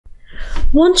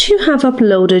Once you have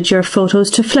uploaded your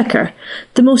photos to Flickr,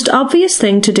 the most obvious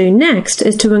thing to do next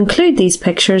is to include these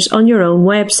pictures on your own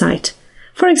website.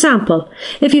 For example,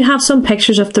 if you have some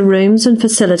pictures of the rooms and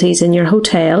facilities in your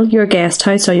hotel, your guest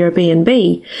house or your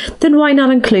B&B, then why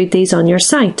not include these on your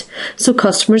site so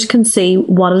customers can see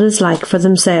what it is like for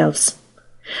themselves?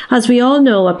 As we all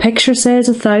know, a picture says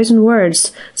 1,000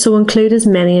 words, so include as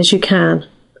many as you can.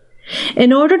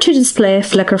 In order to display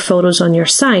Flickr photos on your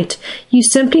site, you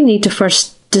simply need to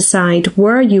first decide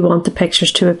where you want the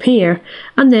pictures to appear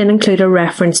and then include a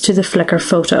reference to the Flickr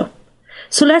photo.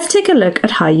 So let's take a look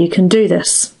at how you can do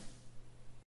this.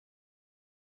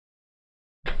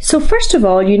 So first of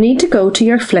all, you need to go to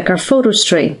your Flickr photo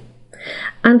stream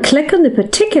and click on the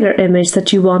particular image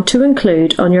that you want to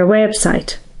include on your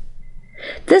website.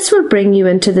 This will bring you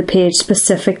into the page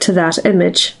specific to that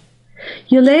image.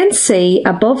 You'll then see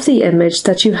above the image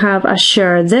that you have a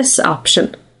Share This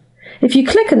option. If you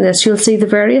click on this, you'll see the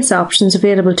various options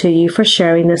available to you for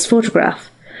sharing this photograph.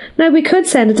 Now, we could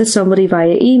send it to somebody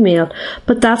via email,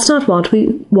 but that's not what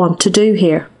we want to do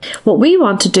here. What we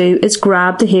want to do is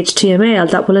grab the HTML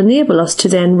that will enable us to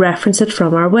then reference it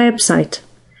from our website.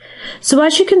 So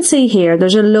as you can see here,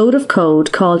 there's a load of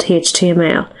code called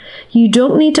HTML. You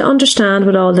don't need to understand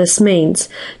what all this means.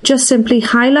 Just simply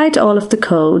highlight all of the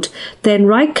code, then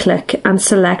right-click and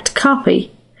select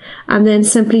Copy, and then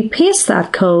simply paste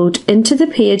that code into the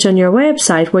page on your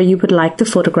website where you would like the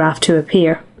photograph to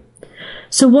appear.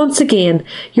 So once again,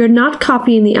 you're not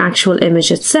copying the actual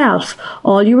image itself.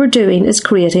 All you are doing is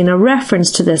creating a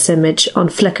reference to this image on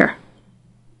Flickr.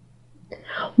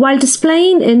 While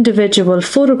displaying individual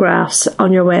photographs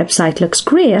on your website looks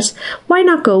great, why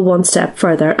not go one step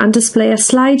further and display a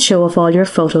slideshow of all your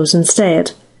photos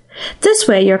instead? This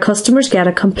way your customers get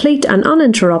a complete and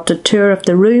uninterrupted tour of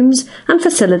the rooms and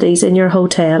facilities in your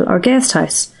hotel or guest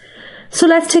house. So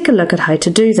let's take a look at how to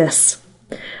do this.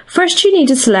 First, you need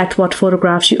to select what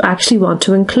photographs you actually want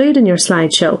to include in your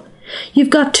slideshow. You've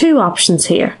got two options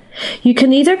here. You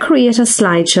can either create a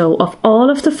slideshow of all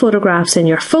of the photographs in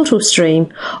your photo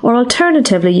stream, or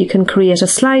alternatively you can create a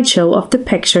slideshow of the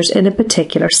pictures in a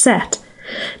particular set.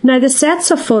 Now, the sets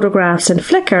of photographs in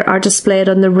Flickr are displayed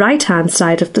on the right hand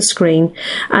side of the screen,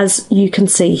 as you can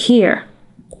see here.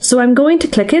 So I'm going to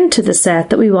click into the set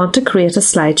that we want to create a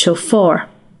slideshow for.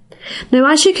 Now,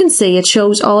 as you can see, it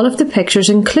shows all of the pictures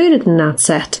included in that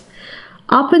set.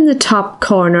 Up in the top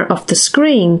corner of the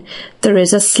screen, there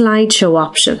is a slideshow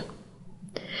option.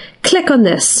 Click on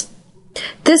this.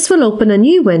 This will open a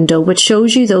new window which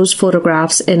shows you those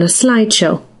photographs in a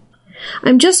slideshow.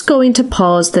 I'm just going to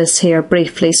pause this here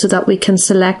briefly so that we can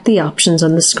select the options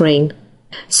on the screen.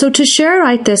 So to share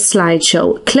out this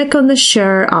slideshow, click on the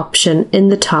Share option in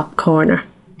the top corner.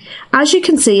 As you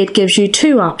can see, it gives you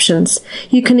two options.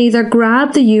 You can either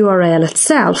grab the URL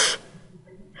itself.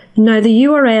 Now, the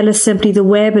URL is simply the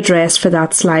web address for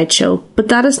that slideshow, but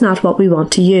that is not what we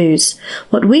want to use.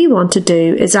 What we want to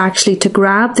do is actually to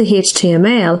grab the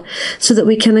HTML so that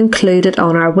we can include it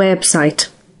on our website.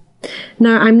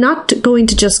 Now, I'm not going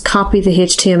to just copy the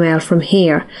HTML from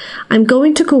here. I'm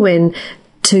going to go in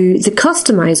to the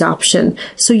Customize option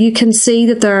so you can see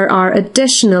that there are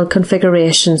additional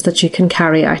configurations that you can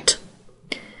carry out.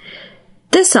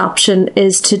 This option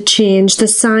is to change the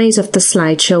size of the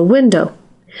slideshow window.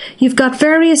 You've got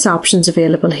various options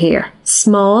available here: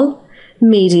 small,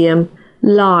 medium,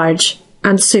 large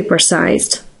and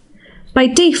supersized. By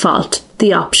default,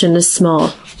 the option is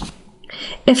small.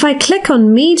 If I click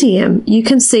on medium, you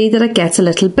can see that it gets a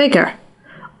little bigger.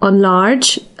 On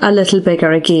large, a little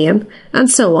bigger again, and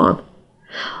so on.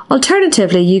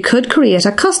 Alternatively, you could create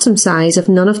a custom size if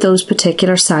none of those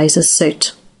particular sizes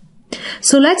suit.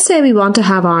 So let's say we want to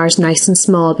have ours nice and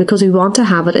small because we want to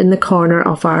have it in the corner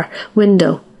of our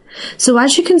window. So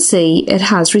as you can see, it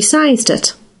has resized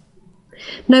it.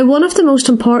 Now, one of the most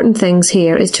important things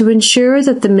here is to ensure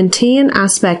that the Maintain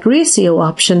Aspect Ratio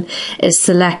option is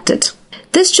selected.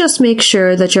 This just makes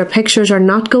sure that your pictures are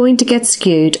not going to get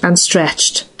skewed and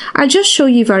stretched. I'll just show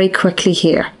you very quickly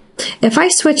here. If I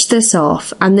switch this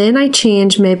off and then I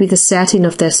change maybe the setting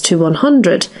of this to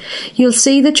 100, you'll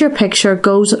see that your picture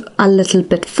goes a little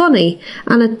bit funny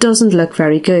and it doesn't look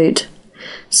very good.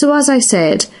 So as I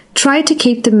said, try to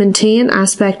keep the Maintain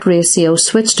Aspect Ratio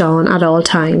switched on at all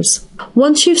times.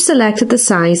 Once you've selected the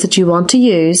size that you want to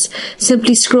use,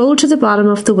 simply scroll to the bottom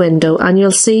of the window and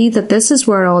you'll see that this is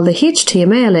where all the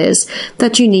HTML is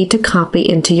that you need to copy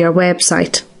into your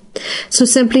website. So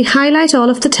simply highlight all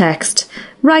of the text,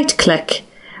 right-click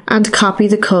and copy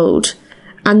the code.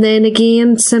 And then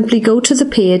again, simply go to the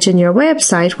page in your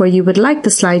website where you would like the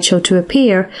slideshow to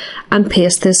appear and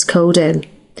paste this code in.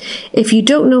 If you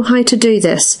don't know how to do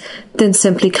this, then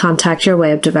simply contact your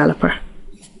web developer.